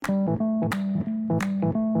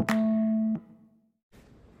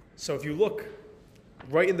So if you look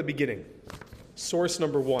right in the beginning, source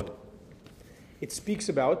number 1, it speaks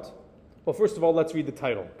about, well, first of all, let's read the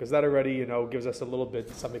title, because that already, gives us a little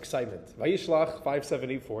bit, some excitement. Vayishlach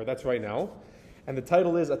 5784, that's right now. And the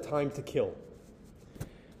title is A Time to Kill.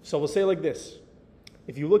 So we'll say like this.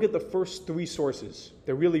 If you look at the first 3 sources,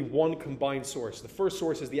 they're really one combined source. The first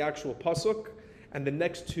source is the actual pasuk, and the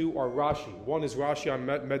next 2 are Rashi. One is Rashi on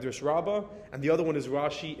Medrash Rabbah, and the other one is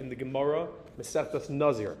Rashi in the Gemara, Masechtas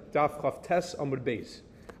Nazir, Daf Chaf Tes Amud Beis.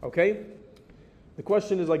 Okay? The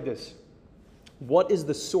question is like this. What is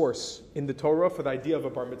the source in the Torah for the idea of a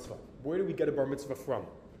bar mitzvah? Where do we get a bar mitzvah from?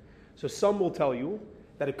 So some will tell you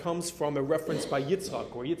that it comes from a reference by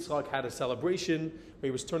Yitzchak, where Yitzchak had a celebration where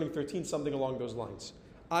he was turning 13, something along those lines.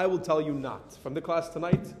 I will tell you not. From the class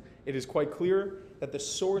tonight, it is quite clear that the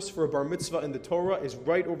source for a bar mitzvah in the Torah is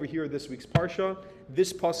right over here, this week's parsha,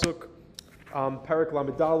 this pasuk, Perek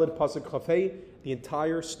Lamed Daled, pasuk Chafei, the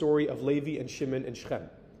entire story of Levi and Shimon and Shechem.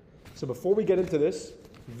 So before we get into this,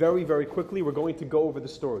 very, very quickly, we're going to go over the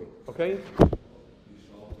story. Okay?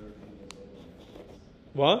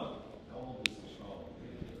 What?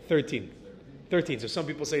 13. 13. So some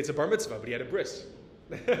people say it's a bar mitzvah, but he had a bris.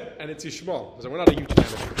 And it's Yishmael. So we're not a huge fan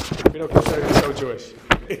of it. We don't consider it so Jewish.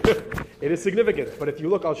 It is significant. But if you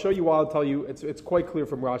look, I'll show you why. I'll tell you, it's quite clear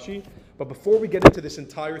from Rashi. But before we get into this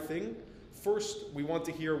entire thing, first we want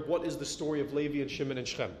to hear what is the story of Levi and Shimon and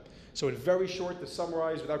Shechem. So in very short, to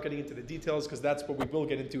summarize without getting into the details, because that's what we will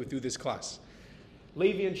get into through this class.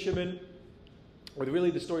 Levi and Shimon, or really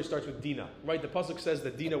the story starts with Dinah, right? The pasuk says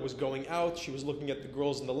that Dinah was going out, she was looking at the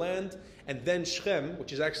girls in the land, and then Shechem,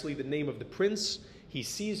 which is actually the name of the prince, he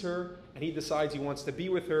sees her, and he decides he wants to be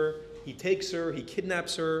with her, he takes her, he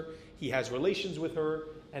kidnaps her, he has relations with her,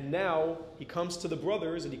 and now he comes to the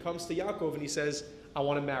brothers, and he comes to Yaakov, and he says, I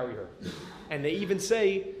want to marry her. And they even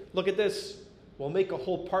say, look at this, we'll make a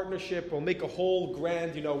whole partnership, we'll make a whole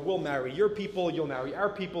grand, we'll marry your people, you'll marry our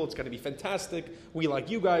people, it's going to be fantastic, we like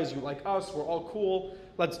you guys, you like us, we're all cool,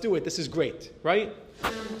 let's do it, this is great, right?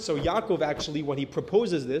 So Yaakov actually, when he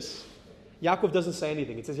proposes this, Yaakov doesn't say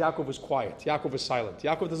anything. It says Yaakov was quiet, Yaakov was silent,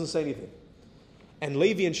 Yaakov doesn't say anything. And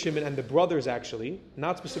Levi and Shimon and the brothers actually,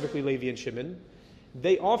 not specifically Levi and Shimon,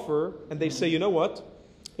 they offer and they say, you know what,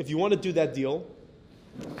 if you want to do that deal,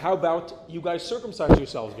 how about you guys circumcise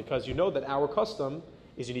yourselves? Because you know that our custom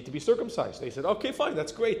is you need to be circumcised. They said, okay, fine,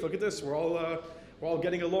 that's great. Look at this. We're all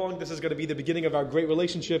getting along. This is going to be the beginning of our great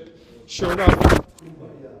relationship. Sure enough.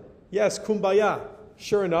 Kumbaya. Yes, kumbaya.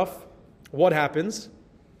 Sure enough, what happens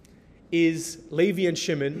is Levi and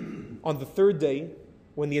Shimon, on the 3rd day,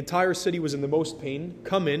 when the entire city was in the most pain,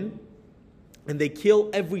 come in and they kill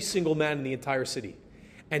every single man in the entire city.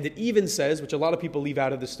 And it even says, which a lot of people leave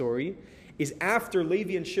out of the story, is after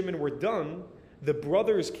Levi and Shimon were done, the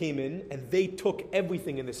brothers came in and they took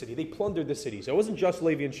everything in the city. They plundered the city. So it wasn't just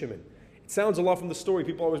Levi and Shimon. It sounds a lot from the story.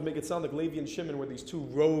 People always make it sound like Levi and Shimon were these 2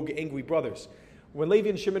 rogue, angry brothers. When Levi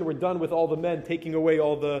and Shimon were done with all the men, taking away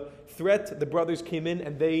all the threat, the brothers came in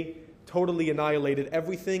and they totally annihilated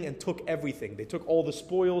everything and took everything. They took all the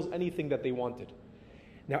spoils, anything that they wanted.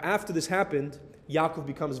 Now after this happened, Yaakov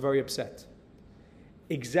becomes very upset.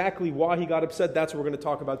 Exactly why he got upset, that's what we're going to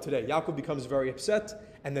talk about today. Yaakov becomes very upset,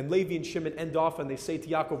 and then Levi and Shimon end off, and they say to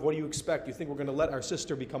Yaakov, what do you expect? You think we're going to let our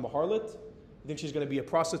sister become a harlot? You think she's going to be a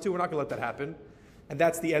prostitute? We're not going to let that happen. And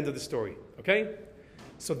that's the end of the story. Okay?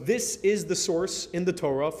 So this is the source in the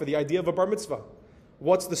Torah for the idea of a bar mitzvah.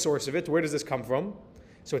 What's the source of it? Where does this come from?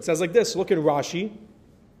 So it says like this. Look at Rashi.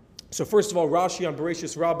 So first of all, Rashi on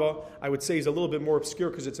Bereshis Rabbah, I would say is a little bit more obscure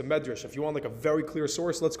because it's a medrash. If you want like a very clear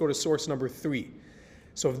source, let's go to source number 3.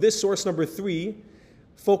 So if this source number 3,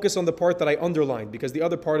 focus on the part that I underlined, because the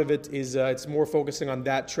other part of it is it's more focusing on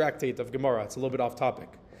that tractate of Gemara. It's a little bit off topic.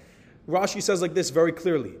 Rashi says like this very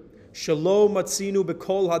clearly: Shelo matzinu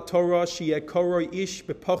bekol haTorah sheyekoro ish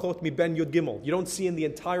bepachot miben yud gimel. You don't see in the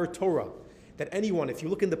entire Torah that anyone, if you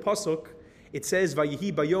look in the pasuk, it says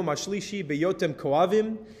Vayihi bayom hashlishi beyotem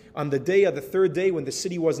koavim, on the day of the 3rd day when the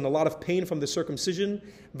city was in a lot of pain from the circumcision.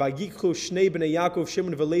 Vayikchu shnei bnei Yaakov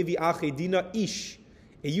Shimon v'Levi achei Dinah ish.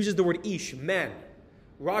 It uses the word ish, man.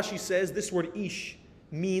 Rashi says this word ish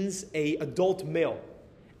means a adult male.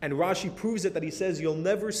 And Rashi proves it that he says you'll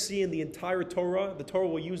never see in the entire Torah, the Torah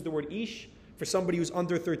will use the word ish for somebody who's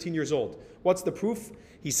under 13 years old. What's the proof?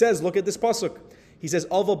 He says, look at this pasuk. He says,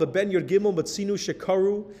 Aval beben yor gimel matzinu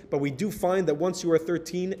shekaru, but we do find that once you are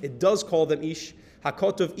 13, it does call them ish.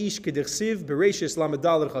 Hakotov ish kedichsiv bereishis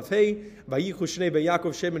lamadal chafei vayichu shnei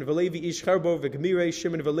beYaakov Shimon v'Levi ish charbo v'gemirei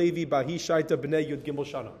Shimon v'Levi bahi shaita b'nei yud gimel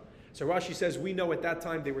shana. So Rashi says we know at that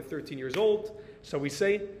time they were 13 years old. So we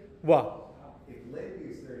say what? If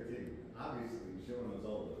Levi is 13, obviously Shimon was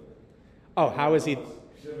older. Oh, how is he?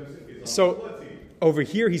 So over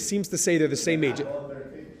here, he seems to say they're the same age.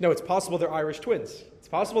 No, it's possible they're Irish twins. It's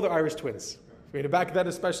possible they're Irish twins. I mean, back then,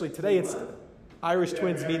 especially today, it's Irish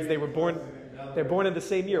twins means they were born. They're born in the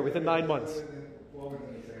same year, within 9 months.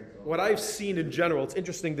 What I've seen in general, it's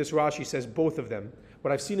interesting. This Rashi says both of them.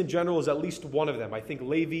 What I've seen in general is at least one of them. I think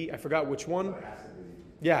Levi. I forgot which one.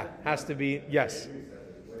 Yeah, has to be. Yes.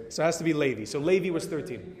 So it has to be Levi. So Levi was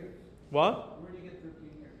 13. What? Where do you get 13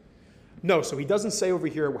 here? No, so he doesn't say over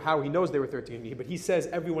here how he knows they were 13, but he says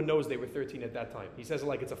everyone knows they were 13 at that time. He says it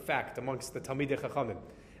like it's a fact amongst the Talmidei Chachamim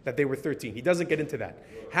that they were 13. He doesn't get into that.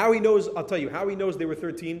 How he knows, I'll tell you, how he knows they were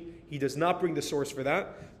 13, he does not bring the source for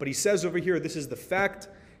that, but he says over here, this is the fact,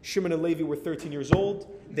 Shimon and Levi were 13 years old.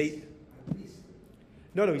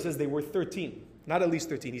 No, he says they were 13, not at least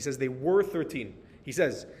 13. He says they were 13. He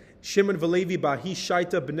says, Shimon v'Levi b'hi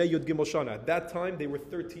shaita b'nei yud gimel shana. At that time, they were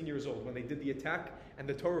 13 years old when they did the attack, and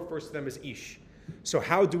the Torah refers to them as Ish. So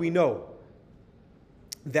how do we know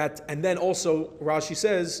that? And then also, Rashi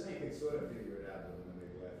says, You can sort of figure it out when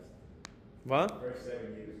they left. what? The first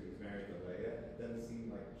 7 years he was married to Leah. It doesn't seem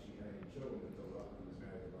like she had any children until he was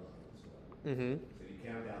married to Rachel as well. Mm-hmm. So you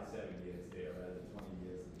count out 7 years there rather than 20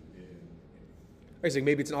 years that you did in I think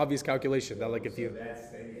maybe it's an obvious calculation that, like, if so you. that's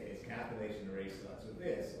his calculation rate starts with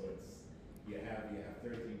this. So it's you have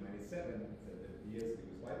 13 minus 7. So the years that he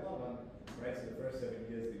was white Lavan, right? So the first 7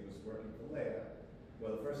 years that he was working for Leah.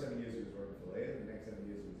 Well, the first 7 years he was working for Leah. The next 7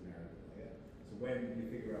 years he was married to Leah. So when you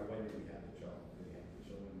figure out when did he have the child? Did he have the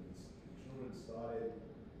children? The children started.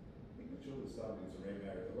 I think the children started when he was already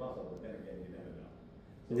married to Rachel, but then again, you never know.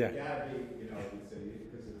 So Yeah. you gotta be,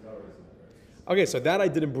 because the Torah is not very. Okay, so that I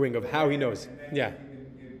didn't bring of how he knows. And then Yeah.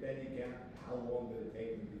 then you count how long did it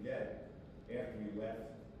take him to get after we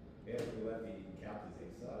left. After we left, he counted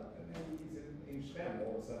his son, and then he's in Shem.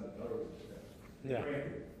 All of a sudden, the Torah is in Shem. Yeah.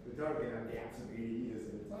 Granted, the Torah can have gaps of 80 years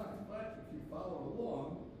at a time, but if you follow along,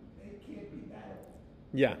 it can't be that old.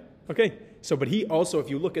 Yeah. Okay. So, but he also, if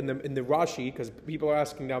you look in the Rashi, because people are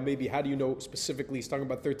asking now, maybe how do you know specifically? He's talking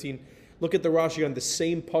about 13. Look at the Rashi on the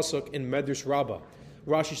same pasuk in Medrash Rabbah.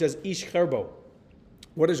 Rashi says Ish Cherbo.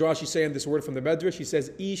 What does Rashi say on this word from the Medrash? He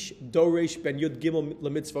says Ish Doresh Ben Yud Gimel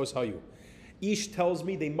Lemitzvos Hayu. Ish tells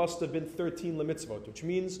me they must have been 13 lemitzvot, which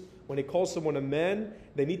means when they call someone a man,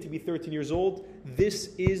 they need to be 13 years old.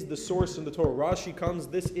 This is the source in the Torah. Rashi comes,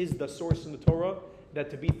 this is the source in the Torah that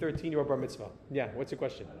to be 13 you're a bar mitzvah. Yeah, what's your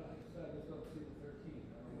question?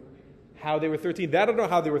 How they were 13? That I don't know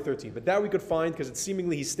how they were 13, but that we could find because it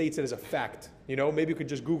seemingly he states it as a fact. You know, maybe you could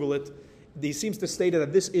just Google it. He seems to state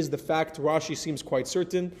that this is the fact. Rashi seems quite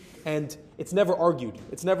certain, and it's never argued.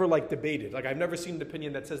 It's never like debated. Like I've never seen an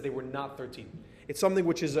opinion that says they were not 13. It's something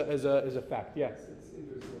which is a fact. Yes. It's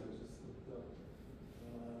interesting. I just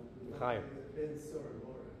looked up. Chaim. Ben Sora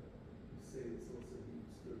you say it's also he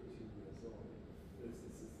was 13 years old.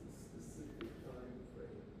 It's a specific time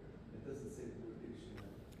frame. It doesn't say the prediction.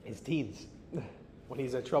 His teens, when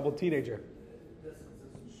he's a troubled teenager. It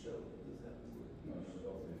doesn't show. It doesn't have to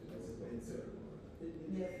look.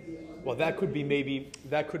 Well, that could be,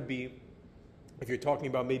 if you're talking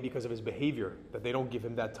about maybe because of his behavior, that they don't give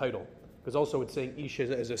him that title. Because also it's saying Ish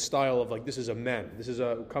is a style of like, this is a man. This is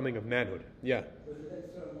a coming of manhood. Yeah. But the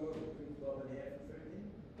next one more between 12 and a half and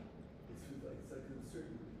 13? It's like a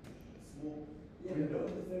certain small window.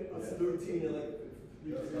 It's 13 and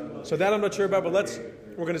like... So that I'm not sure about, but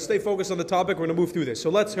we're going to stay focused on the topic. We're going to move through this. So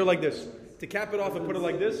let's hear like this. To cap it off and put it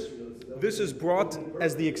like this, this is brought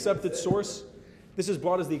as the accepted source. This is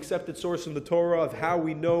brought as the accepted source in the Torah of how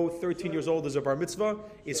we know 13 years old is a bar mitzvah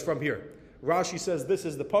is from here. Rashi says this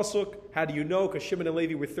is the pasuk. How do you know? Because Shimon and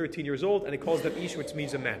Levi were 13 years old, and it calls them Ish, which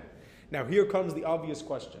means a man. Now here comes the obvious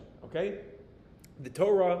question. Okay, the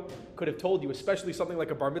Torah could have told you, especially something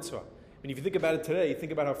like a bar mitzvah. I mean, if you think about it today,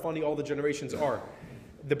 think about how funny all the generations are.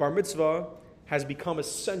 The bar mitzvah has become a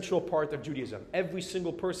central part of Judaism. Every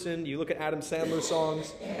single person, you look at Adam Sandler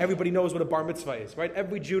songs, everybody knows what a bar mitzvah is, right?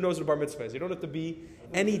 Every Jew knows what a bar mitzvah is. You don't have to be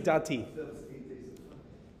any dati.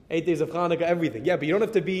 8 days of Hanukkah, everything. Yeah, but you don't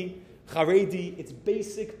have to be Haredi. It's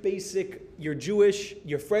basic. You're Jewish,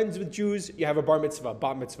 you're friends with Jews, you have a bar mitzvah,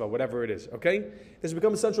 bat mitzvah, whatever it is, okay? This has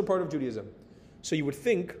become a central part of Judaism. So you would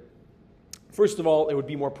think, first of all, it would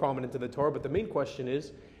be more prominent in the Torah, but the main question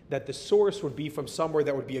is that the source would be from somewhere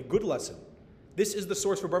that would be a good lesson. This is the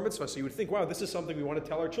source for bar mitzvah. So you would think, wow, this is something we want to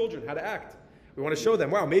tell our children, how to act. We want to show them,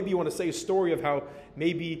 wow, maybe you want to say a story of how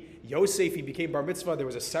maybe Yosef, he became bar mitzvah, there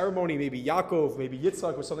was a ceremony, maybe Yaakov, maybe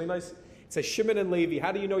Yitzchak, or something nice. It says Shimon and Levi.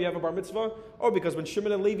 How do you know you have a bar mitzvah? Oh, because when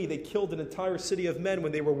Shimon and Levi, they killed an entire city of men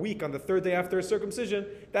when they were weak on the third day after circumcision,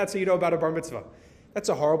 that's how you know about a bar mitzvah. That's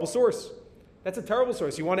a horrible source. That's a terrible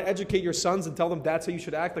story. So you want to educate your sons and tell them that's how you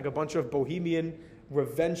should act, like a bunch of bohemian,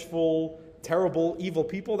 revengeful, terrible, evil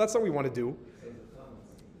people? That's not what we want to do.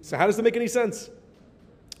 So how does that make any sense?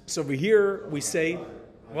 So over here we say,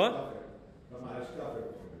 what?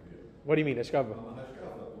 What do you mean, Eshkava?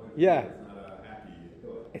 Yeah.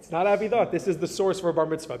 It's not a happy thought. This is the source for a bar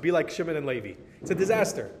mitzvah. Be like Shimon and Levi. It's a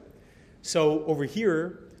disaster. So over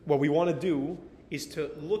here, what we want to do is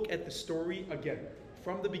to look at the story again.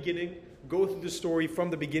 From the beginning, go through the story from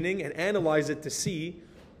the beginning and analyze it to see,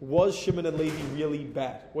 was Shimon and Levi really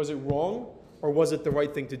bad? Was it wrong or was it the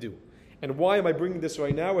right thing to do? And why am I bringing this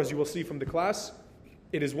right now? As you will see from the class,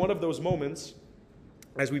 it is one of those moments,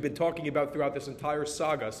 as we've been talking about throughout this entire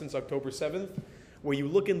saga since October 7th, where you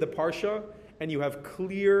look in the Parsha and you have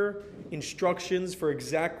clear instructions for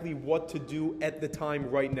exactly what to do at the time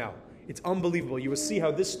right now. It's unbelievable. You will see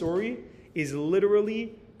how this story is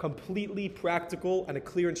literally completely practical and a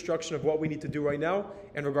clear instruction of what we need to do right now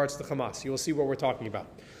in regards to Hamas. You will see what we're talking about.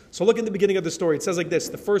 So look in the beginning of the story. It says like this,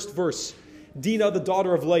 the first verse, Dinah, the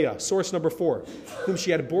daughter of Leah, source number 4, whom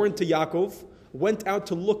she had born to Yaakov, went out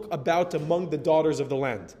to look about among the daughters of the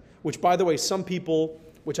land. Which, by the way, some people,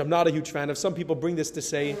 which I'm not a huge fan of, some people bring this to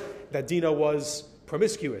say that Dinah was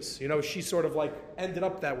promiscuous. You know, she sort of like ended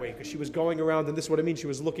up that way because she was going around, and this is what I mean, she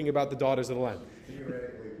was looking about the daughters of the land.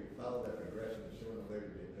 Theoretically, if we follow that progression, Shimon and Levi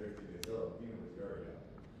being 13 years old, Dinah was very young.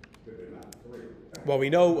 Could have been not 3. Well, we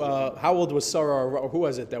know, how old was Sarah, or who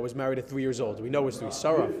was it that was married at 3 years old? We know it was 3.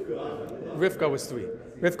 Sarah. Rivka was 3.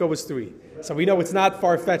 Rivka was 3. So we know it's not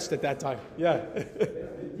far-fetched at that time. Yeah. Famous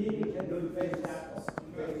story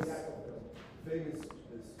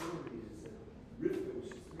is that Rivka, when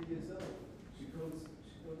she's 3 years old, she goes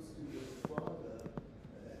to her father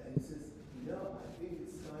and he says, "No, I think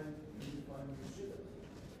it's time for you to find your shidduch."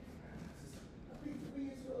 He says, "I think 3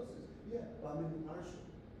 years old." He says, "Yeah, but I'm in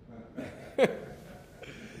Arshon."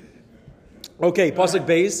 Okay, Pasuk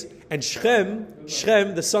Beis, and Shem,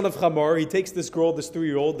 the son of Chamor, he takes this girl, this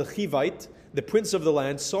 3-year-old, the Chivite, the prince of the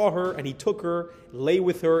land, saw her and he took her, lay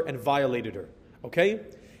with her, and violated her. Okay?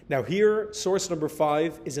 Now here, source number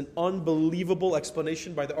 5 is an unbelievable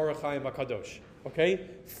explanation by the Orach Chaim HaKadosh. Okay?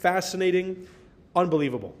 Fascinating,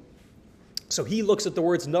 unbelievable. So he looks at the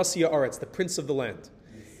words Nasiya Aretz, the prince of the land.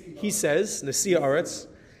 He says, Nasiya Aretz,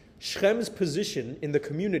 Shechem's position in the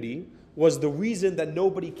community was the reason that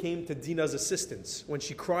nobody came to Dinah's assistance when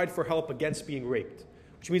she cried for help against being raped.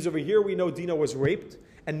 Which means over here we know Dinah was raped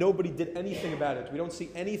and nobody did anything about it. We don't see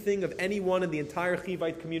anything of anyone in the entire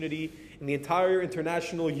Chivite community, in the entire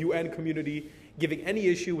international UN community, giving any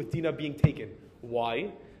issue with Dinah being taken.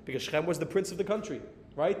 Why? Because Shechem was the prince of the country,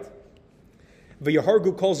 right?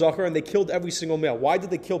 V'yahargu kol zachar, and they killed every single male. Why did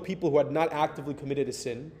they kill people who had not actively committed a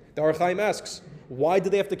sin? The Orach Chaim asks, why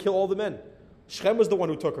did they have to kill all the men? Shechem was the one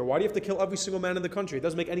who took her. Why do you have to kill every single man in the country? It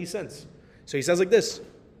doesn't make any sense. So he says like this,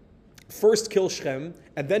 first kill Shechem,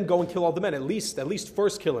 and then go and kill all the men. At least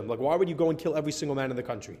first kill him. Like, why would you go and kill every single man in the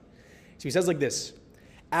country? So he says like this,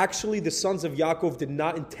 actually the sons of Yaakov did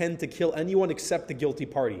not intend to kill anyone except the guilty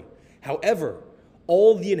party. However,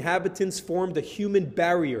 all the inhabitants formed a human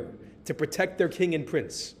barrier to protect their king and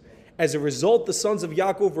prince. As a result, the sons of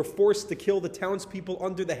Yaakov were forced to kill the townspeople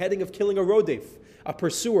under the heading of killing a rodef, a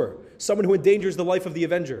pursuer, someone who endangers the life of the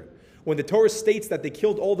avenger. When the Torah states that they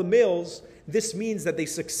killed all the males, this means that they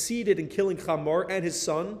succeeded in killing Chamor and his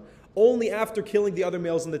son only after killing the other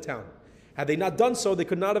males in the town. Had they not done so, they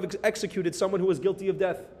could not have executed someone who was guilty of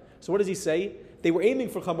death. So what does he say? They were aiming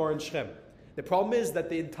for Chamor and Shechem. The problem is that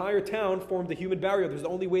the entire town formed a human barrier. There's the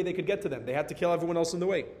only way they could get to them. They had to kill everyone else in the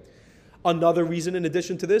way. Another reason, in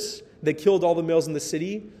addition to this, they killed all the males in the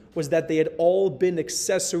city, was that they had all been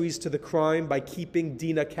accessories to the crime by keeping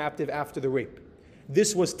Dinah captive after the rape.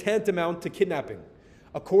 This was tantamount to kidnapping.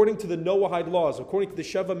 According to the Noahide laws, according to the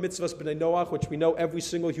Sheva Mitzvahs B'nai Noach, which we know every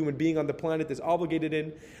single human being on the planet is obligated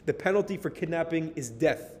in, the penalty for kidnapping is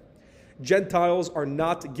death. Gentiles are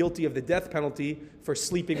not guilty of the death penalty for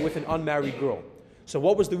sleeping with an unmarried girl. So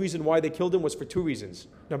what was the reason why they killed him? Was for 2 reasons.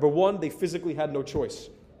 Number 1, they physically had no choice.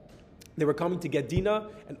 They were coming to get Dinah,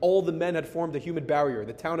 and all the men had formed a human barrier.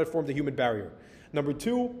 The town had formed a human barrier. Number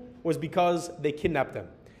 2 was because they kidnapped them.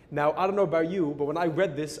 Now, I don't know about you, but when I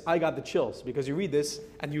read this, I got the chills, because you read this,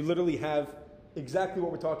 and you literally have exactly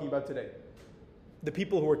what we're talking about today. The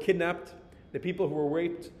people who were kidnapped, the people who were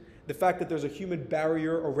raped, the fact that there's a human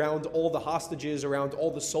barrier around all the hostages, around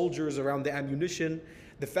all the soldiers, around the ammunition,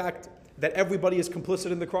 the fact that everybody is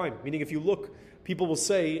complicit in the crime. Meaning if you look, people will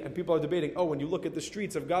say, and people are debating, when you look at the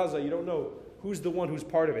streets of Gaza, you don't know who's the one who's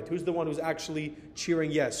part of it, who's the one who's actually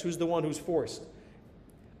cheering yes, who's the one who's forced.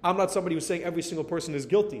 I'm not somebody who's saying every single person is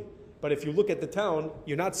guilty, But if you look at the town,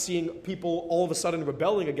 you're not seeing people all of a sudden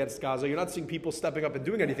rebelling against Gaza. You're not seeing people stepping up and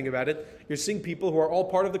doing anything about it. You're seeing people who are all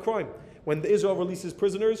part of the crime. When Israel releases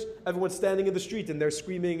prisoners, everyone's standing in the street and they're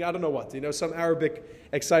screaming, I don't know what, some Arabic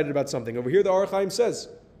excited about something. Over here, the Aruch Chaim says,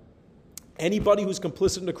 anybody who's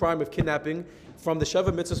complicit in the crime of kidnapping from the Sheva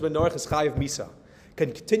Mitzvahs Ben Noach is Chayiv Misa.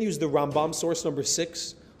 Continues the Rambam, source number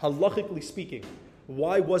 6, halachically speaking.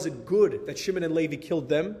 Why was it good that Shimon and Levi killed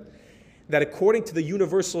them? That according to the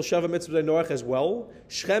universal Sheva Mitzvah Ben Noach as well,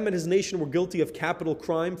 Shechem and his nation were guilty of capital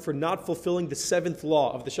crime for not fulfilling the 7th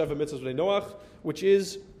law of the Sheva Mitzvah Ben Noach, which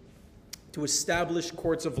is to establish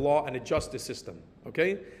courts of law and a justice system.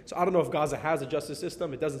 Okay? So I don't know if Gaza has a justice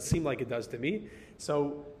system. It doesn't seem like it does to me.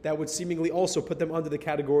 So that would seemingly also put them under the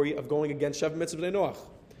category of going against Sheva Mitzvah Ben Noach.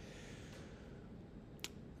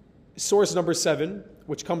 Source number 7,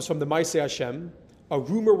 which comes from the Maaseh Hashem, a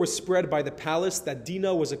rumor was spread by the palace that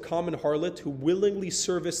Dinah was a common harlot who willingly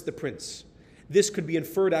serviced the prince. This could be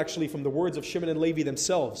inferred actually from the words of Shimon and Levi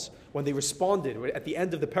themselves. When they responded at the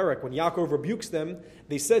end of the parak, when Yaakov rebukes them,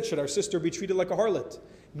 they said, should our sister be treated like a harlot?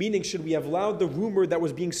 Meaning, should we have allowed the rumor that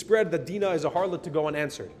was being spread that Dinah is a harlot to go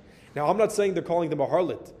unanswered? Now, I'm not saying they're calling them a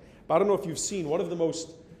harlot, but I don't know if you've seen one of the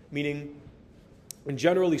most, meaning, and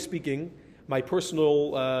generally speaking, my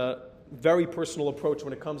personal, very personal approach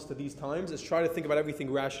when it comes to these times is try to think about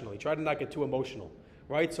everything rationally. Try to not get too emotional,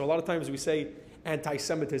 right? So a lot of times we say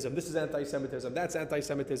anti-Semitism. This is anti-Semitism. That's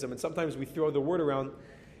anti-Semitism. And sometimes we throw the word around.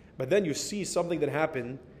 But then you see something that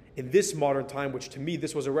happened in this modern time, which to me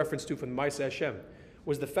this was a reference to from Maaseh Hashem,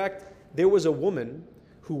 was the fact there was a woman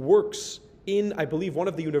who works in, I believe, one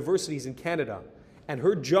of the universities in Canada. And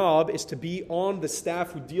her job is to be on the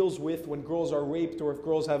staff who deals with when girls are raped or if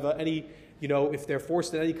girls have any, if they're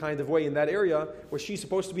forced in any kind of way in that area, where she's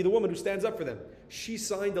supposed to be the woman who stands up for them. She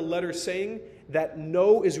signed a letter saying that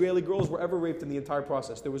no Israeli girls were ever raped in the entire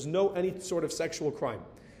process. There was no any sort of sexual crime.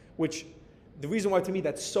 Which, the reason why to me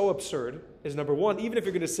that's so absurd is, number one, even if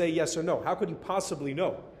you're going to say yes or no, how could you possibly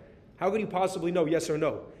know? How could you possibly know yes or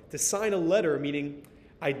no? To sign a letter, meaning,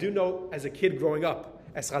 I do know as a kid growing up,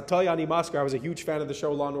 Esratay Ani Maskar, I was a huge fan of the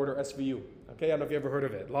show Law & Order SVU. Okay, I don't know if you ever heard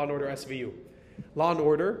of it. Law & Order SVU. Law &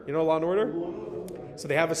 Order, you know Law & Order? So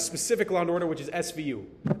they have a specific Law & Order, which is SVU,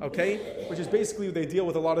 okay? Which is basically, they deal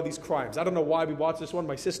with a lot of these crimes. I don't know why we watched this one.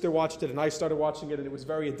 My sister watched it, and I started watching it, and it was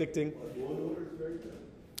very addicting.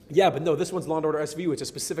 Yeah, but no, this one's Law & Order SVU. It's a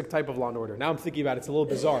specific type of Law & Order. Now I'm thinking about it. It's a little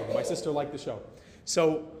bizarre, but my sister liked the show.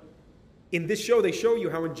 So in this show, they show you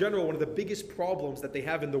how, in general, one of the biggest problems that they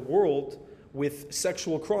have in the world with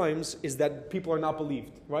sexual crimes is that people are not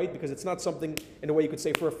believed, right? Because it's not something, in a way, you could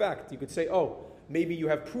say for a fact. You could say, oh, maybe you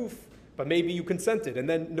have proof, but maybe you consented, and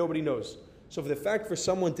then nobody knows. So for the fact for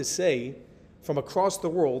someone to say from across the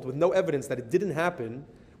world with no evidence that it didn't happen,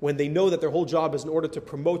 when they know that their whole job is in order to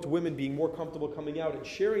promote women being more comfortable coming out and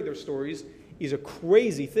sharing their stories, is a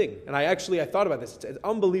crazy thing. And I thought about this. It's an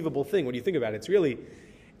unbelievable thing when you think about it.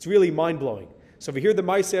 It's really mind-blowing. So over here, the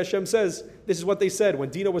Maaseh Hashem says, this is what they said. When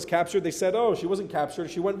Dinah was captured, they said, oh, she wasn't captured.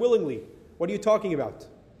 She went willingly. What are you talking about?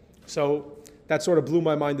 So that sort of blew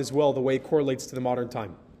my mind as well, the way it correlates to the modern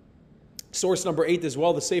time. Source number 8 as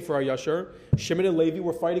well, the Sefer HaYashar, Shimon and Levi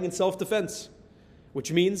were fighting in self-defense,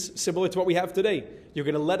 which means, similar to what we have today, you're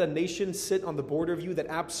going to let a nation sit on the border of you that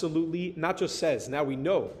absolutely, not just says, now we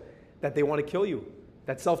know that they want to kill you.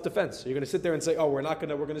 That's self-defense. So you're going to sit there and say, oh, we're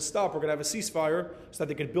going to stop, we're going to have a ceasefire so that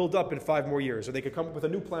they could build up in 5 more years, or they could come up with a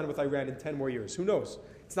new plan with Iran in 10 more years. Who knows?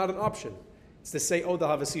 It's not an option. It's to say, oh, they'll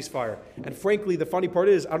have a ceasefire. And frankly, the funny part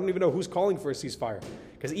is, I don't even know who's calling for a ceasefire.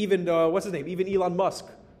 Because even, what's his name? Even Elon Musk,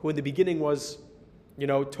 who in the beginning was,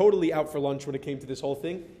 totally out for lunch when it came to this whole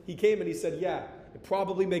thing, he came and he said, yeah, it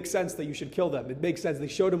probably makes sense that you should kill them. It makes sense. They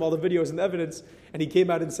showed him all the videos and evidence, and he came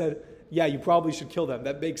out and said, yeah, you probably should kill them.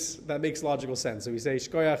 That makes logical sense. So we say,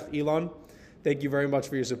 Shkoyach, Elon, thank you very much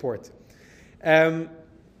for your support.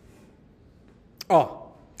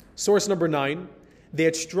 Source number 9. They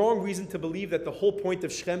had strong reason to believe that the whole point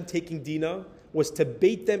of Shechem taking Dinah was to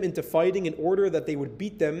bait them into fighting in order that they would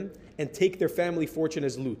beat them and take their family fortune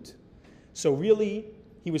as loot. So really,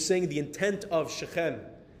 he was saying the intent of Shechem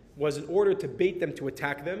was in order to bait them to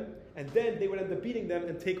attack them, and then they would end up beating them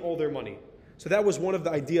and take all their money. So that was one of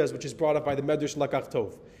the ideas which is brought up by the Medrash Lakach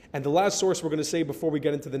Tov. And the last source we're going to say before we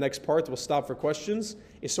get into the next part, we'll stop for questions,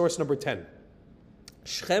 is source number 10.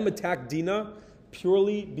 Shechem attacked Dinah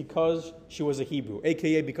purely because she was a Hebrew,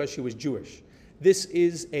 aka because she was Jewish. This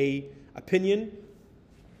is an opinion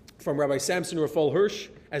from Rabbi Samson Raphael Hirsch,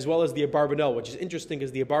 as well as the Abarbanel, which is interesting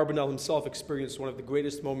because the Abarbanel himself experienced one of the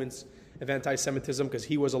greatest moments of anti-Semitism because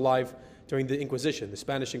he was alive during the Inquisition, the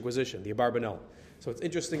Spanish Inquisition, the Abarbanel. So it's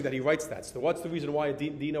interesting that he writes that. So what's the reason why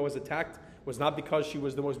Dinah was attacked? Was not because she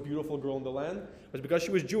was the most beautiful girl in the land. It was because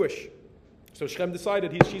she was Jewish. So Shem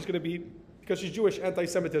decided she's going to be, because she's Jewish,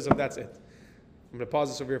 anti-Semitism, that's it. I'm going to pause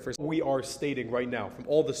this over here first. We are stating right now, from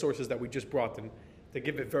all the sources that we just brought in, to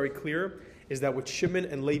give it very clear, is that what Shimon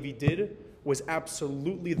and Levi did was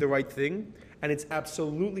absolutely the right thing, and it's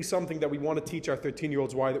absolutely something that we want to teach our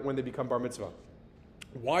 13-year-olds when they become bar mitzvah.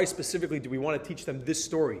 Why specifically do we want to teach them this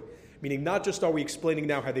story? Meaning not just are we explaining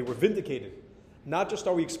now how they were vindicated, not just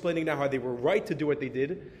are we explaining now how they were right to do what they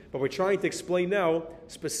did, but we're trying to explain now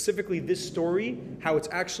specifically this story, how it's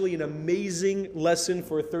actually an amazing lesson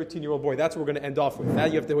for a 13-year-old boy. That's what we're going to end off with. Now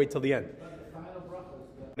you have to wait till the end.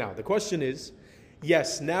 Now the question is,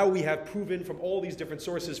 yes, now we have proven from all these different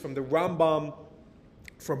sources, from the Rambam,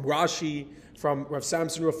 from Rashi, from Rav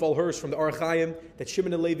Samson Raphael Hirsch, from the Or Chaim, that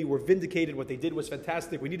Shimon and Levi were vindicated. What they did was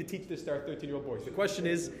fantastic. We need to teach this to our 13-year-old boys. The question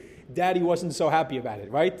is, Daddy wasn't so happy about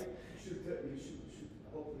it, right?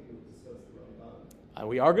 Hopefully you'll discuss the Ramban.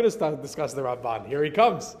 We are going to start to discuss the Ramban. Here he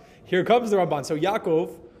comes. Here comes the Ramban. So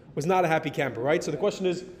Yaakov was not a happy camper, right? So the question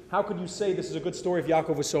is, how could you say this is a good story if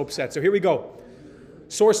Yaakov was so upset? So here we go.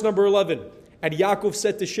 Source number 11. And Yaakov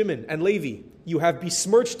said to Shimon and Levi, you have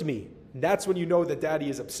besmirched me. And that's when you know that Daddy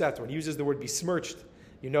is upset. When he uses the word besmirched,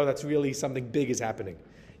 you know that's really something big is happening.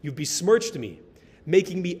 You've besmirched me,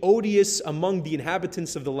 making me odious among the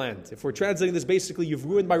inhabitants of the land. If we're translating this, basically, you've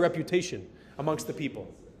ruined my reputation amongst the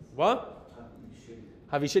people. What?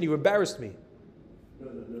 Havisheni, you embarrassed me. No.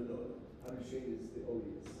 Havisheni is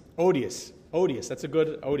the Odious. Odious. That's a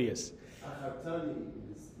good odious. Hartani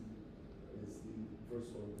is the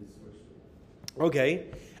first one, this first one. Okay.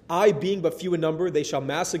 I, being but few in number, they shall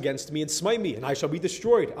mass against me and smite me, and I shall be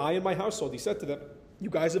destroyed, I and my household. He said to them, you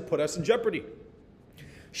guys have put us in jeopardy.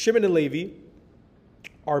 Shimon and Levi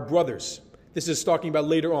are brothers. This is talking about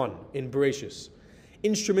later on in Bereshis.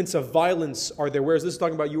 Instruments of violence are their wares. This is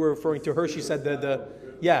talking about, you were referring to her. She said the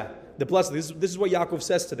blessing. This is what Yaakov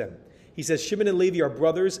says to them. He says, Shimon and Levi are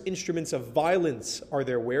brothers. Instruments of violence are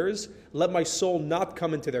their wares. Let my soul not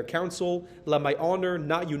come into their council. Let my honor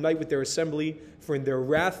not unite with their assembly. For in their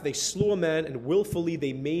wrath they slew a man, and willfully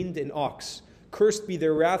they maimed an ox. Cursed be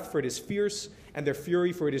their wrath, for it is fierce, and their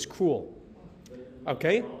fury, for it is cruel.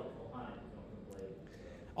 Okay?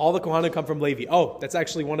 All the Kohanim come from Levi. Oh, that's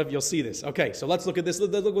actually one of, you'll see this. Okay, so let's look at this.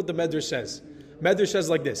 Look what the Medrash says. Medrash says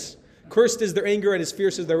like this. Cursed is their anger, and as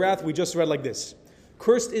fierce is their wrath. We just read like this.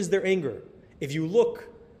 Cursed is their anger. If you look,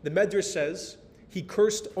 the Medrash says, he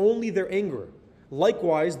cursed only their anger.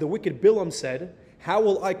 Likewise, the wicked Bilam said, how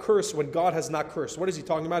will I curse when God has not cursed? What is he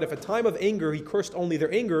talking about? If a time of anger, he cursed only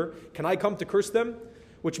their anger, can I come to curse them?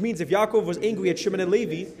 Which means if Yaakov was angry at Shimon and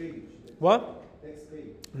Levi, what?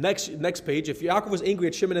 Next page. If Yaakov was angry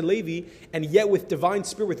at Shimon and Levi, and yet with divine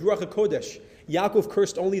spirit, with Ruach HaKodesh, Yaakov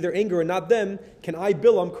cursed only their anger and not them, can I,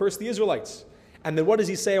 Bilam, curse the Israelites? And then what does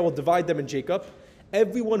he say? I will divide them in Jacob.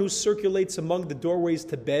 Everyone who circulates among the doorways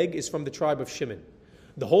to beg is from the tribe of Shimon.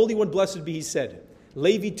 The Holy One, blessed be he, said,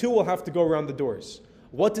 Levi too will have to go around the doors.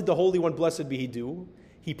 What did the Holy One, blessed be he, do?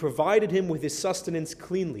 He provided him with his sustenance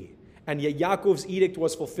cleanly. And yet Yaakov's edict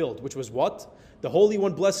was fulfilled, which was what? The Holy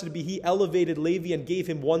One, blessed be he, elevated Levi and gave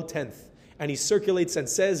him 1/10. And he circulates and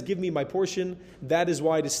says, give me my portion. That is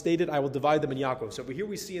why it is stated, I will divide them in Yaakov. So here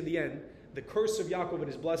we see in the end, the curse of Yaakov and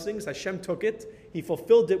his blessings. Hashem took it. He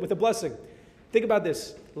fulfilled it with a blessing. Think about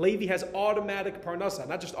this. Levi has automatic parnasa.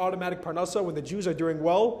 Not just automatic parnasa when the Jews are doing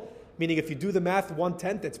well, meaning if you do the math,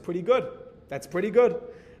 1/10, that's pretty good. That's pretty good.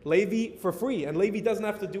 Levi for free. And Levi doesn't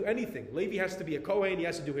have to do anything. Levi has to be a Kohen. He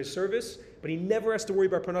has to do his service. But he never has to worry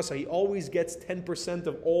about parnasa. He always gets 10%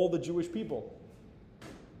 of all the Jewish people.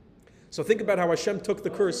 So think about how Hashem took the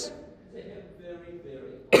curse. They have very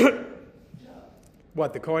job.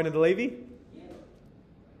 What, the Kohen and the Levi? Yeah.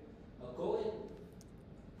 A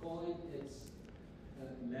Kohen it's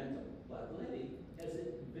mental, but Levi has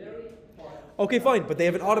it very hard. Okay, fine, but they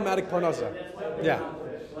have an automatic parnasa. Yeah.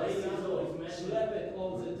 Slap it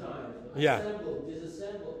all the time. Yeah. Assemble,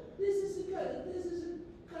 disassemble. This is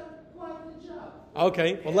quite the job.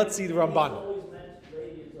 Okay, well let's see the Ramban. Levi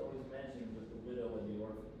is always mentioned with the widow and the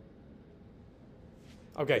orphan.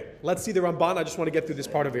 Okay, let's see the Ramban. I just want to get through this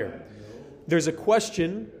part of here. There's a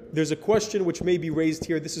question which may be raised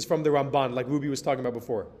here. This is from the Ramban, like Ruby was talking about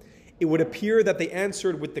before. It would appear that they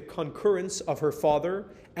answered with the concurrence of her father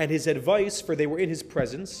and his advice, for they were in his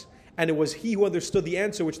presence, and it was he who understood the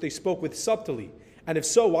answer which they spoke with subtly. And if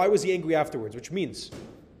so, why was he angry afterwards? Which means,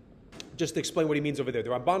 just to explain what he means over there, the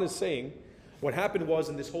Ramban is saying what happened was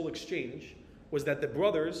in this whole exchange was that the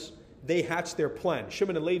brothers, they hatched their plan.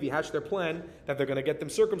 Shimon and Levi hatched their plan that they're going to get them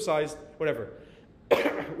circumcised, whatever.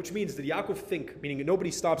 which means did Yaakov think, meaning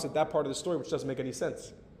nobody stops at that part of the story, which doesn't make any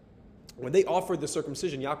sense. When they offered the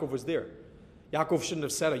circumcision, Yaakov was there. Yaakov shouldn't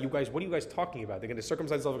have said, what are you guys talking about? They're going to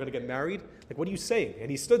circumcise themselves, they're going to get married? Like, what are you saying? And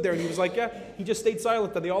he stood there and he was like, yeah, he just stayed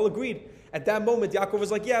silent and they all agreed. At that moment, Yaakov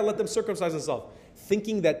was like, yeah, let them circumcise themselves.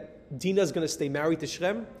 Thinking that Dinah is going to stay married to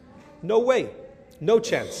Shrem? No way. No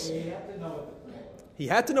chance. He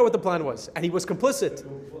had to know what the plan was. And he was complicit.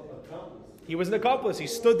 He was an accomplice. He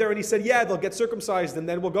stood there and he said, yeah, they'll get circumcised and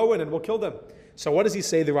then we'll go in and we'll kill them. So what does he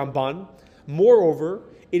say, the Ramban? Moreover,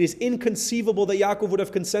 it is inconceivable that Yaakov would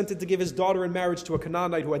have consented to give his daughter in marriage to a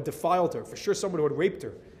Canaanite who had defiled her. For sure, someone who had raped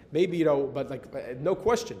her. Maybe, but no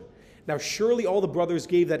question. Now, surely all the brothers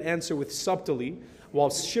gave that answer with subtlety, while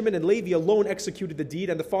Shimon and Levi alone executed the deed,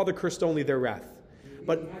 and the father cursed only their wrath.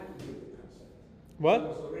 But what? She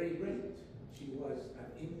was already raped. She was an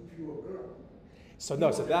impure girl. So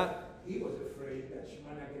that he was afraid that she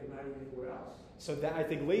might not get married anywhere else. So that I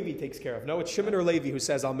think Levi takes care of. No, it's Shimon or Levi who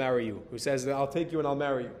says, I'll marry you. Who says, I'll take you and I'll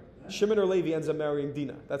marry you. Shimon or Levi ends up marrying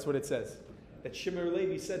Dinah. That's what it says. That Shimon or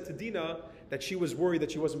Levi said to Dinah that she was worried that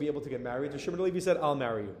she wasn't be able to get married. And Shimon or Levi said, I'll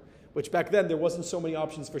marry you. Which back then, there wasn't so many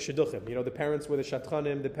options for shidduchim. The parents were the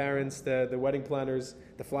shatranim, the parents, the wedding planners,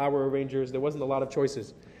 the flower arrangers. There wasn't a lot of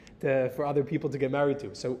choices for other people to get married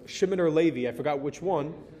to. So Shimon or Levi, I forgot which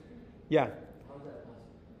one. Yeah.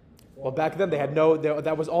 Well, back then, they had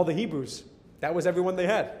that was all the Hebrews. That was everyone they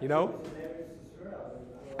had,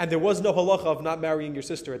 And there was no halacha of not marrying your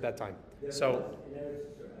sister at that time. So.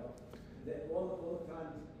 All the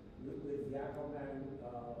times with Yaakov and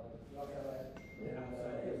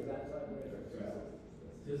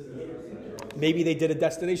Maybe they did a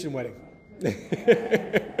destination wedding.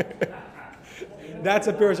 That's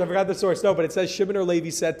a pirush. I forgot the source. No, but it says Shimon or Levi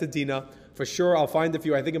said to Dinah, for sure I'll find a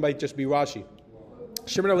few. I think it might just be Rashi.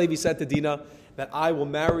 Shimon or Levi said to Dinah that I will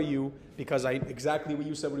marry you because exactly what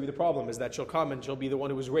you said would be the problem, is that she'll come and she'll be the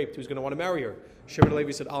one who was raped, who's going to want to marry her. Shimon or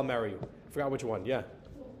Levi said, I'll marry you. I forgot which one. Yeah.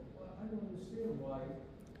 I don't understand why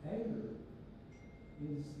anger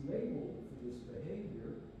is labeled for this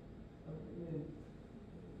behavior. I mean,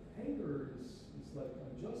 anger is like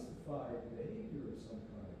unjustified behavior of some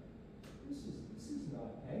kind. This is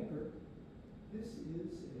not anger. This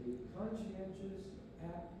is a conscientious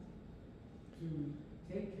act to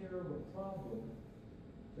take care of a problem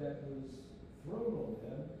that was thrown on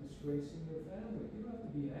them, disgracing their family. You don't have to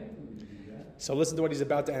be angry to do that. So listen to what he's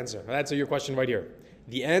about to answer. I'll answer your question right here.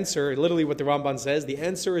 The answer, literally what the Ramban says, the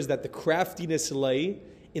answer is that the craftiness lay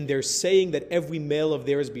in their saying that every male of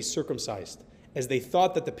theirs be circumcised, as they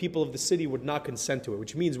thought that the people of the city would not consent to it.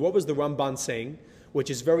 Which means, what was the Ramban saying? Which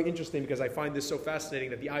is very interesting because I find this so fascinating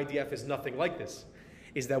that the IDF is nothing like this.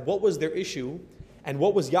 Is that what was their issue? And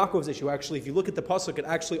what was Yaakov's issue? Actually, if you look at the pasuk, it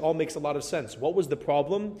actually all makes a lot of sense. What was the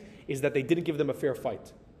problem? Is that they didn't give them a fair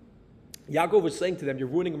fight. Yaakov was saying to them, you're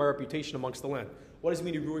ruining my reputation amongst the land. What does it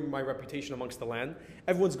mean you're ruining my reputation amongst the land?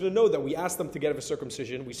 Everyone's going to know that we asked them to get a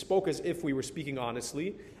circumcision. We spoke as if we were speaking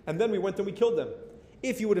honestly. And then we went and we killed them.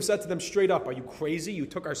 If you would have said to them straight up, are you crazy? You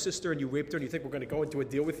took our sister and you raped her and you think we're going to go into a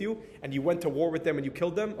deal with you? And you went to war with them and you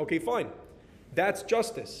killed them? Okay, fine. That's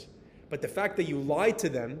justice. But the fact that you lied to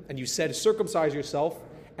them and you said circumcise yourself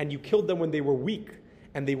and you killed them when they were weak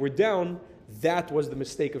and they were down, that was the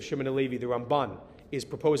mistake of Shimon and Levi, the Ramban is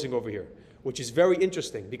proposing over here, which is very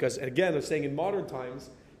interesting because, again, I'm saying in modern times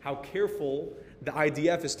how careful the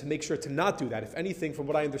IDF is to make sure to not do that. If anything, from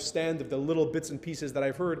what I understand of the little bits and pieces that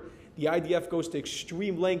I've heard, the IDF goes to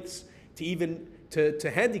extreme lengths to even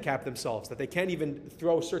to handicap themselves, that they can't even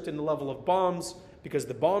throw a certain level of bombs because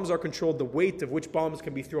the bombs are controlled, the weight of which bombs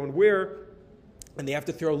can be thrown where, and they have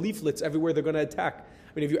to throw leaflets everywhere they're going to attack.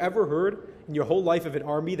 I mean, have you ever heard in your whole life of an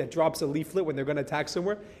army that drops a leaflet when they're going to attack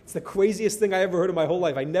somewhere? It's the craziest thing I ever heard in my whole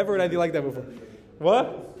life. I never heard anything like that before.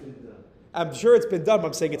 What? I'm sure it's been done, but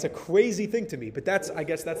I'm saying it's a crazy thing to me. But I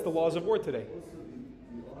guess that's the laws of war today. Also,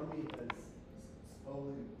 the army has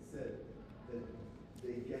always said that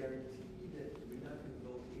they guarantee that we're not going to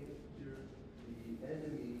go after the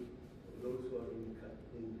enemy, those who are in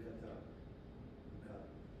Qatar.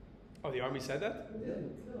 Oh, the army said that? Yeah.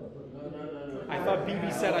 No. I thought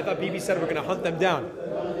BB said we're going to hunt them down.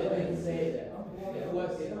 No, they didn't say that. It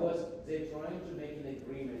was they trying to make an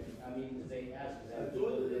agreement. I mean, they asked them to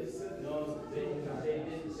do this. No, they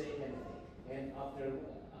didn't say anything. And after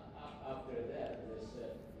that,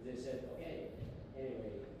 they said, okay,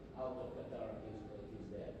 anyway, out of Qatar, he's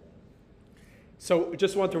dead. So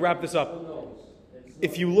just want to wrap this up. Who knows?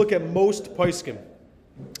 If you look at most poskim,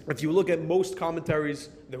 if you look at most commentaries,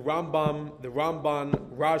 the Rambam,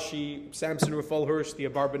 Rashi, Samson Raphael Hirsch, the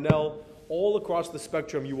Abarbanel, all across the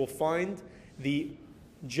spectrum, you will find the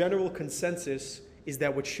general consensus is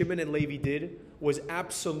that what Shimon and Levi did was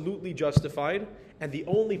absolutely justified, and the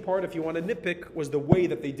only part, if you want to nitpick, was the way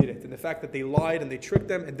that they did it, and the fact that they lied and they tricked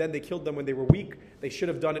them, and then they killed them when they were weak. They should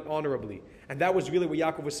have done it honorably. And that was really what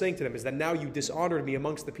Yaakov was saying to them, is that now you dishonored me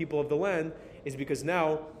amongst the people of the land, is because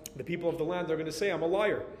now the people of the land are going to say, I'm a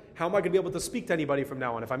liar. How am I going to be able to speak to anybody from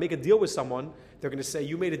now on? If I make a deal with someone, they're going to say,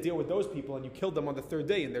 you made a deal with those people and you killed them on the third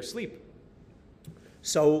day in their sleep.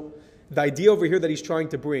 So the idea over here that he's trying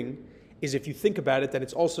to bring is, if you think about it, then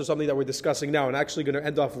it's also something that we're discussing now, and actually going to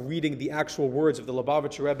end off reading the actual words of the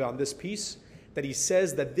Lubavitcher Rebbe on this piece, that he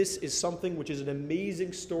says that this is something which is an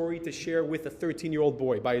amazing story to share with a 13-year-old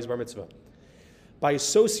boy by his bar mitzvah. By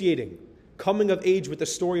associating coming of age with the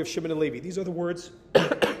story of Shimon and Levi. These are the words,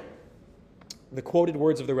 the quoted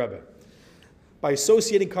words of the Rebbe. By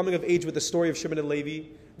associating coming of age with the story of Shimon and Levi,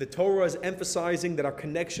 the Torah is emphasizing that our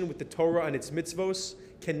connection with the Torah and its mitzvos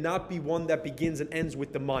cannot be one that begins and ends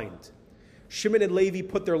with the mind. Shimon and Levi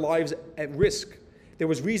put their lives at risk. There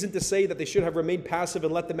was reason to say that they should have remained passive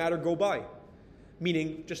and let the matter go by.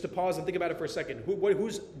 Meaning, just to pause and think about it for a second,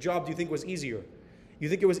 whose job do you think was easier? You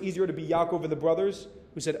think it was easier to be Yaakov and the brothers,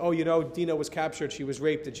 who said, oh, Dinah was captured, she was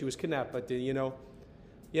raped, and she was kidnapped, but,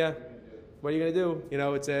 yeah, what are you going to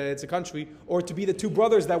do? It's a country. Or to be the two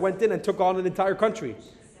brothers that went in and took on an entire country.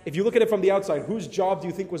 If you look at it from the outside, whose job do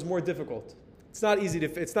you think was more difficult? It's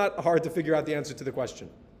not hard to figure out the answer to the question.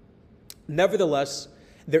 Nevertheless,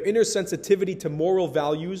 their inner sensitivity to moral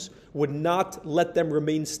values would not let them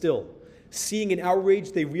remain still. Seeing an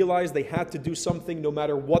outrage, they realized they had to do something no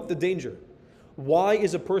matter what the danger. Why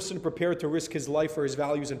is a person prepared to risk his life for his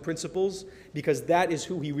values and principles? Because that is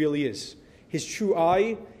who he really is. His true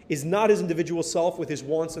I is not his individual self with his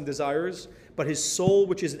wants and desires, but his soul,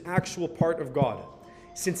 which is an actual part of God.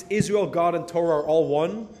 Since Israel, God, and Torah are all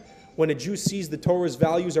one, when a Jew sees the Torah's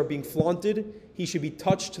values are being flaunted, he should be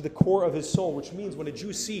touched to the core of his soul, which means when a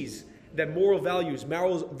Jew sees that moral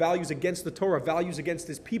values against the Torah, values against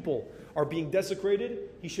his people are being desecrated,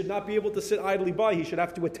 he should not be able to sit idly by. He should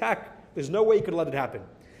have to attack. There's no way he could let it happen.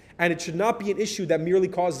 And it should not be an issue that merely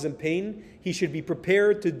causes him pain. He should be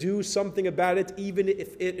prepared to do something about it, even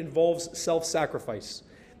if it involves self-sacrifice.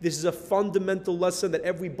 This is a fundamental lesson that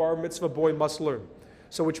every bar mitzvah boy must learn.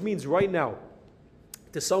 So which means right now,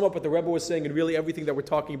 to sum up what the Rebbe was saying and really everything that we're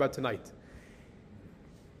talking about tonight,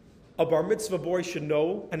 a bar mitzvah boy should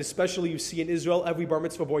know, and especially you see in Israel, every bar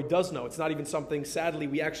mitzvah boy does know. It's not even something, sadly,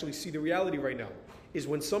 we actually see the reality right now, is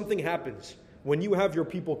when something happens, when you have your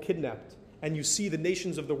people kidnapped, and you see the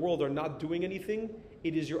nations of the world are not doing anything,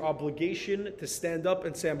 it is your obligation to stand up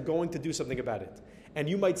and say, I'm going to do something about it. And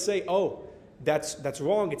you might say, oh, that's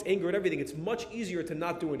wrong, it's anger and everything. It's much easier to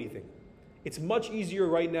not do anything. It's much easier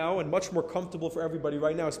right now and much more comfortable for everybody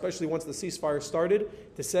right now, especially once the ceasefire started,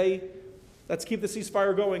 to say, let's keep the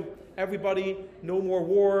ceasefire going. Everybody, no more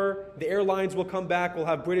war. The airlines will come back. We'll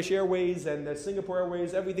have British Airways and Singapore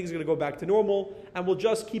Airways. Everything's going to go back to normal. And we'll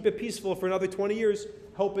just keep it peaceful for another 20 years,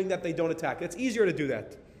 hoping that they don't attack. It's easier to do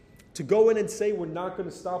that. To go in and say we're not going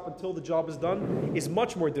to stop until the job is done is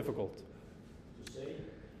much more difficult. To say,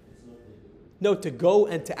 it's not to do. No, to go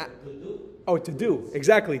and to act. To do. Oh, to do.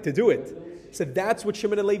 Exactly, to do it. So that's what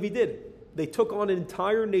Shimon and Levi did. They took on an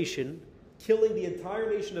entire nation, killing the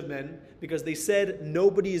entire nation of men, because they said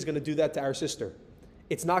nobody is going to do that to our sister.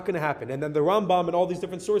 It's not going to happen. And then the Rambam and all these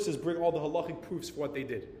different sources bring all the halachic proofs for what they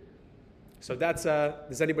did. So that's,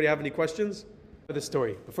 does anybody have any questions for the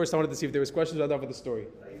story? But first I wanted to see if there was questions about the story.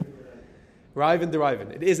 Raven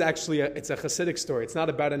Deriven. It is actually it's a Hasidic story. It's not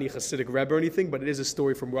about any Hasidic Rebbe or anything, but it is a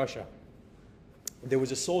story from Russia. There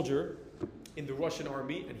was a soldier in the Russian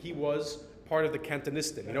army, and he was part of the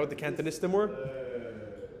Cantonistim. You know what the Cantonistim were?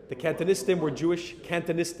 The Cantonistim were Jewish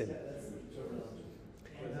Cantonistim.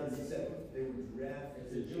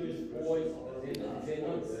 The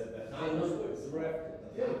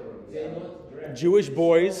Jewish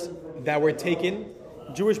boys,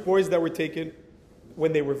 Jewish boys that were taken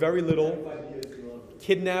when they were very little,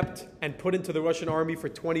 kidnapped and put into the Russian army for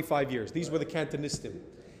 25 years. These were the Cantonistim.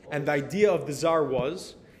 And the idea of the Tsar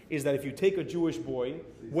is that if you take a Jewish boy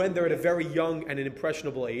when they're at a very young and an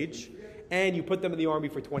impressionable age, and you put them in the army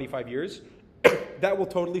for 25 years, that will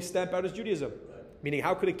totally stamp out as Judaism. Meaning,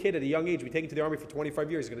 how could a kid at a young age be taken to the army for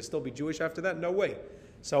 25 years? He's going to still be Jewish after that? No way.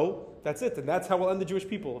 So, that's it. And that's how we'll end the Jewish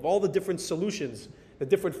people. Of all the different solutions, the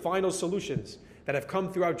different final solutions that have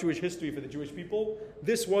come throughout Jewish history for the Jewish people,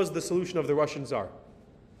 this was the solution of the Russian Tsar.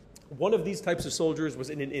 One of these types of soldiers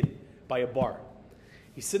was in an inn, by a bar.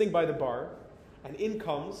 He's sitting by the bar, and in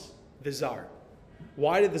comes the Tsar.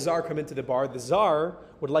 Why did the Tsar come into the bar? The Tsar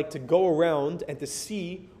would like to go around and to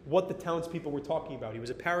see what the townspeople were talking about. He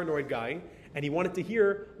was a paranoid guy, and he wanted to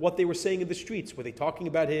hear what they were saying in the streets. Were they talking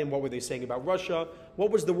about him? What were they saying about Russia?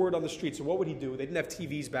 What was the word on the streets? So what would he do? They didn't have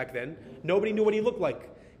TVs back then. Nobody knew what he looked like.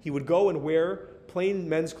 He would go and wear plain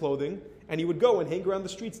men's clothing, and he would go and hang around the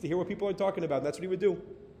streets to hear what people are talking about, and that's what he would do.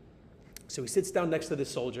 So he sits down next to this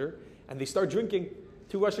soldier, and they start drinking.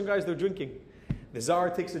 Two Russian guys, they're drinking. The Tsar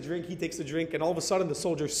takes a drink, he takes a drink, and all of a sudden the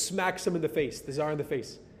soldier smacks him in the face, the Tsar in the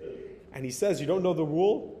face. And he says, you don't know the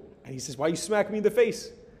rule? And he says, why you smack me in the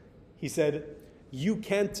face? He said, you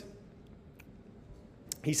can't.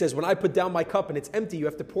 He says, when I put down my cup and it's empty, you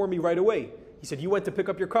have to pour me right away. He said, you went to pick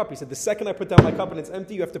up your cup. He said, the second I put down my cup and it's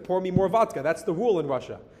empty, you have to pour me more vodka. That's the rule in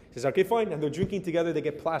Russia. He says, okay, fine. And they're drinking together, they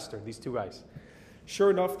get plastered, these two guys.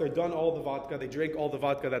 Sure enough, they're done all the vodka, they drink all the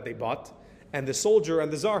vodka that they bought, and the soldier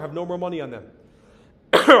and the Tsar have no more money on them.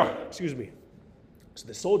 Excuse me. So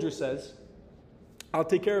the soldier says, I'll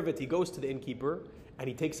take care of it. He goes to the innkeeper and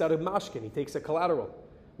he takes out a mashkin, he takes a collateral.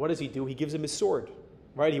 What does he do? He gives him his sword.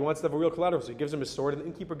 Right? He wants to have a real collateral, so he gives him his sword, and the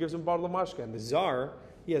innkeeper gives him a bottle of mashkin. And the Tsar,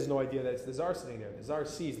 he has no idea that it's the Tsar sitting there. The Tsar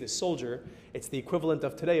sees this soldier. It's the equivalent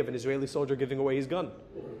of today of an Israeli soldier giving away his gun.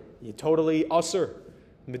 You totally usher.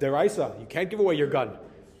 Midaraisa, you can't give away your gun.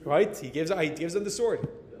 Right? He gives him the sword.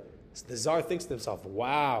 So the Tsar thinks to himself,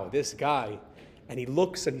 wow, this guy. And he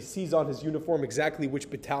looks and he sees on his uniform exactly which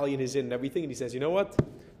battalion he's in and everything. And he says, you know what?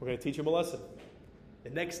 We're going to teach him a lesson. The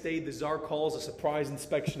next day, the Tsar calls a surprise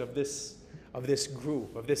inspection of this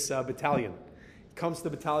group, of this battalion. He comes to the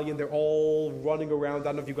battalion. They're all running around. I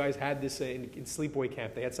don't know if you guys had this in sleepaway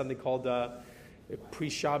camp. They had something called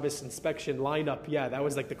pre-Shabbos inspection lineup. Yeah, that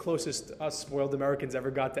was like the closest us spoiled Americans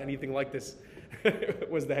ever got to anything like this. It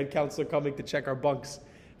was the head counselor coming to check our bunks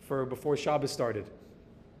before Shabbos started.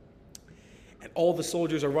 And all the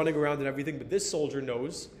soldiers are running around and everything, but this soldier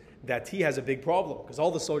knows that he has a big problem because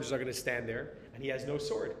all the soldiers are going to stand there and he has no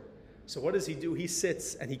sword. So what does he do? He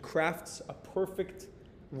sits and he crafts a perfect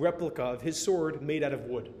replica of his sword made out of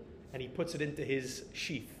wood, and he puts it into his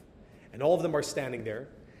sheath. And all of them are standing there,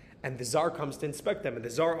 and the Tsar comes to inspect them. And the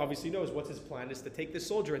Tsar obviously knows what's his plan is to take this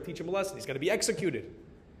soldier and teach him a lesson. He's going to be executed.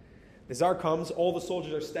 The Tsar comes, all the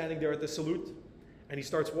soldiers are standing there at the salute, and he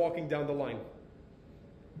starts walking down the line.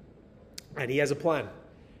 And he has a plan.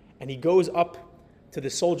 And he goes up to the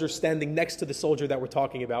soldier standing next to the soldier that we're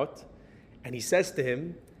talking about, and he says to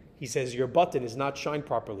him, he says, your button is not shined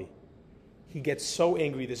properly. He gets so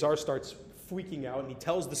angry, the Tsar starts freaking out, and he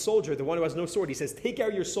tells the soldier, the one who has no sword, he says, take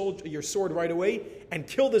out your sword right away and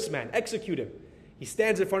kill this man, execute him. He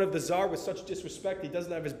stands in front of the Tsar with such disrespect, he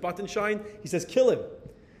doesn't have his button shine, he says, kill him.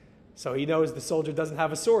 So he knows the soldier doesn't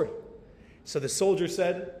have a sword. So the soldier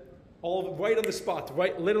said, right on the spot,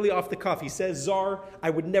 right, literally off the cuff, he says, Tsar, I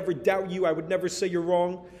would never doubt you, I would never say you're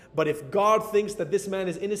wrong, but if God thinks that this man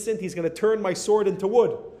is innocent, he's going to turn my sword into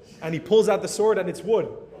wood. And he pulls out the sword and it's wood.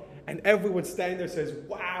 And everyone standing there says,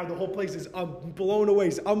 wow, the whole place is blown away,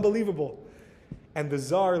 it's unbelievable. And the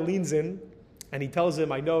Tsar leans in and he tells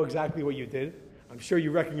him, I know exactly what you did. I'm sure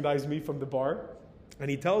you recognize me from the bar. And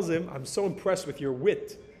he tells him, I'm so impressed with your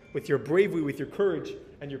wit, with your bravery, with your courage,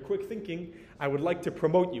 and your quick thinking, I would like to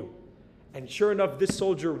promote you. And sure enough, this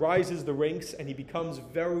soldier rises the ranks and he becomes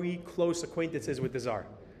very close acquaintances with the Tsar.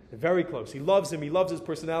 Very close. He loves him. He loves his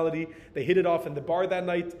personality. They hit it off in the bar that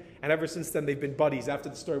night, and ever since then they've been buddies after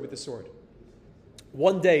the story with the sword.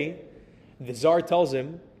 One day, the Tsar tells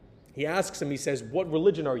him, he asks him, he says, what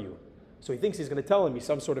religion are you? So he thinks he's going to tell him he's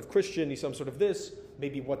some sort of Christian, he's some sort of this,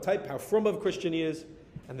 maybe what type, how from of Christian he is.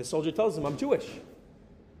 And the soldier tells him, I'm Jewish.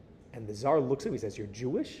 And the Tsar looks at him, he says, you're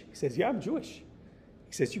Jewish? He says, yeah, I'm Jewish.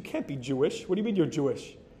 He says, you can't be Jewish. What do you mean you're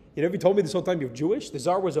Jewish? You never told me this whole time you're Jewish? The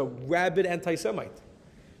Tsar was a rabid anti-Semite.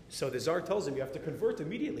 So the Tsar tells him, you have to convert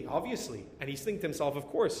immediately, obviously. And he's thinking to himself, of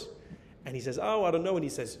course. And he says, oh, I don't know. And he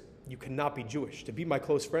says, you cannot be Jewish. To be my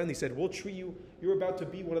close friend, he said, we'll treat you, you're about to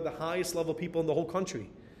be one of the highest level people in the whole country.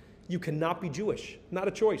 You cannot be Jewish. Not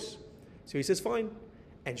a choice. So he says, fine.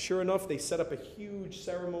 And sure enough, they set up a huge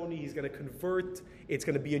ceremony. He's going to convert. It's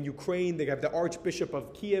going to be in Ukraine. They have the Archbishop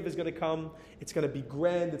of Kiev is going to come. It's going to be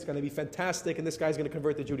grand. It's going to be fantastic. And this guy's going to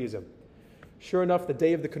convert to Judaism. Sure enough, the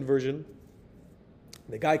day of the conversion,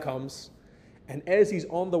 the guy comes, and as he's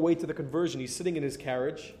on the way to the conversion, he's sitting in his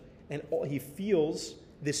carriage, and he feels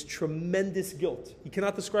this tremendous guilt. He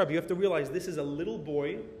cannot describe it. You have to realize this is a little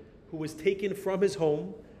boy who was taken from his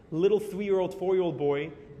home, little 3-year-old, 4-year-old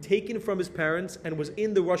boy, taken from his parents, and was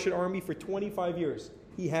in the Russian army for 25 years.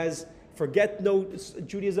 He has, forget no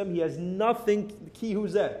Judaism, he has nothing, ki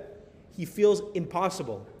huzeh. He feels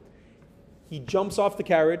impossible. He jumps off the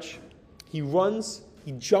carriage, he runs,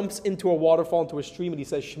 he jumps into a waterfall, into a stream, and he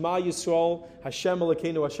says, Shema Yisrael, Hashem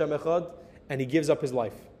Elokeinu, Hashem Echad, and he gives up his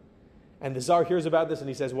life. And the Tsar hears about this and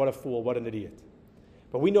he says, what a fool, what an idiot.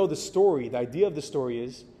 But we know the story, the idea of the story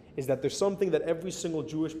is that there's something that every single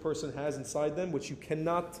Jewish person has inside them which you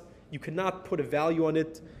cannot put a value on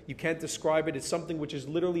it, you can't describe it. It's something which is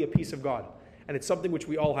literally a piece of God. And it's something which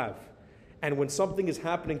we all have. And when something is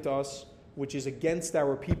happening to us which is against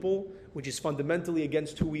our people, which is fundamentally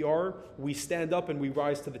against who we are, we stand up and we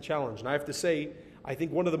rise to the challenge. And I have to say, I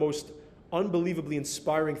think one of the most unbelievably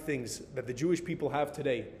inspiring things that the Jewish people have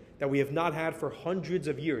today, that we have not had for hundreds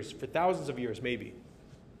of years, for thousands of years maybe,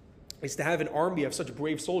 is to have an army of such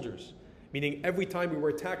brave soldiers. Meaning every time we were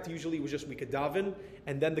attacked, usually it was just we could daven,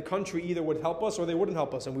 and then the country either would help us or they wouldn't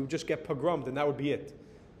help us, and we would just get pogromed, and that would be it.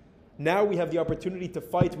 Now we have the opportunity to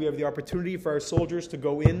fight. We have the opportunity for our soldiers to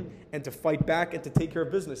go in and to fight back and to take care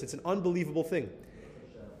of business. It's an unbelievable thing.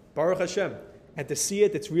 Baruch Hashem. And to see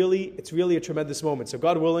it, it's really a tremendous moment. So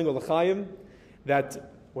God willing, L'chaim,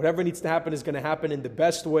 that whatever needs to happen is going to happen in the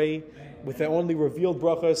best way, with the only revealed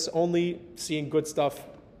brachas, only seeing good stuff.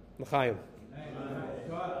 L'chaim.